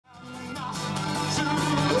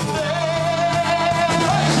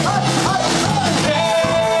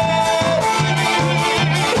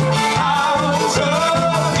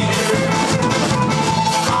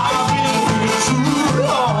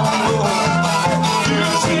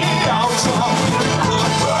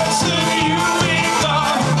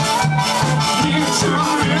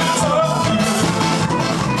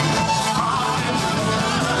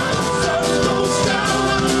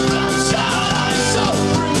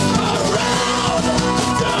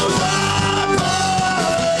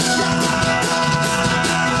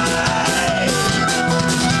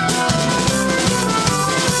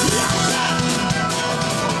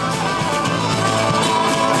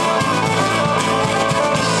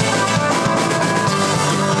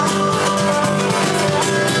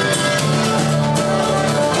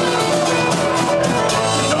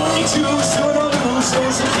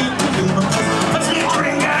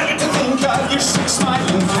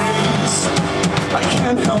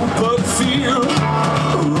can't help but feel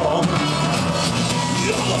wrong.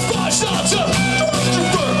 You're the fire starter,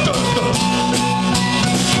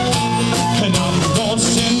 and I'm gonna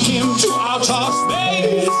send him to outer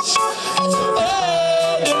space.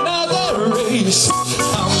 Another race.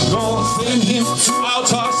 I'm gonna send him to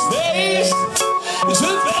outer space. It's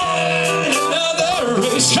another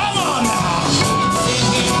race. Come on now.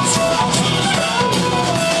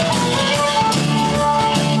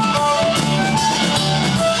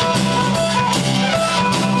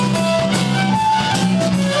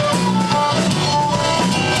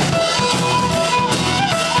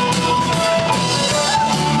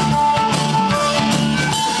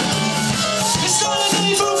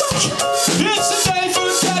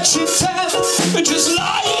 Just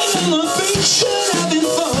lying on the beach and having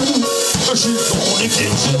fun. She's gonna get you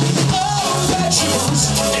all that she wants.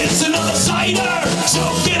 It's another cider, so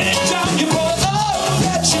get it down, you boy. All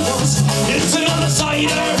that she wants. It's another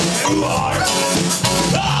cider. All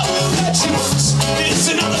that she wants. It's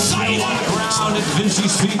another cider. Around at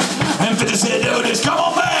Vinci's feet, and Vinci said, "Dude, just come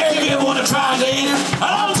on back if you wanna try later." And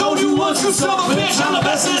I told you once, you son of a bitch, I'm the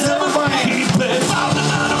best there's ever been. He played 5 to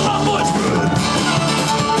 9 of my boys good.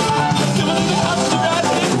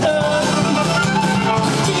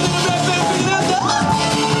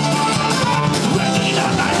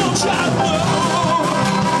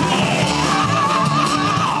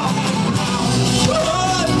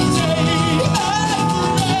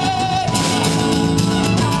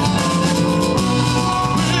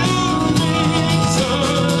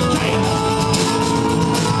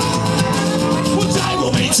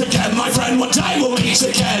 Again, my friend, one day we'll meet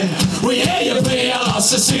again. We hear you play a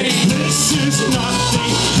lost city. This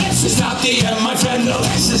is not the end, my friend.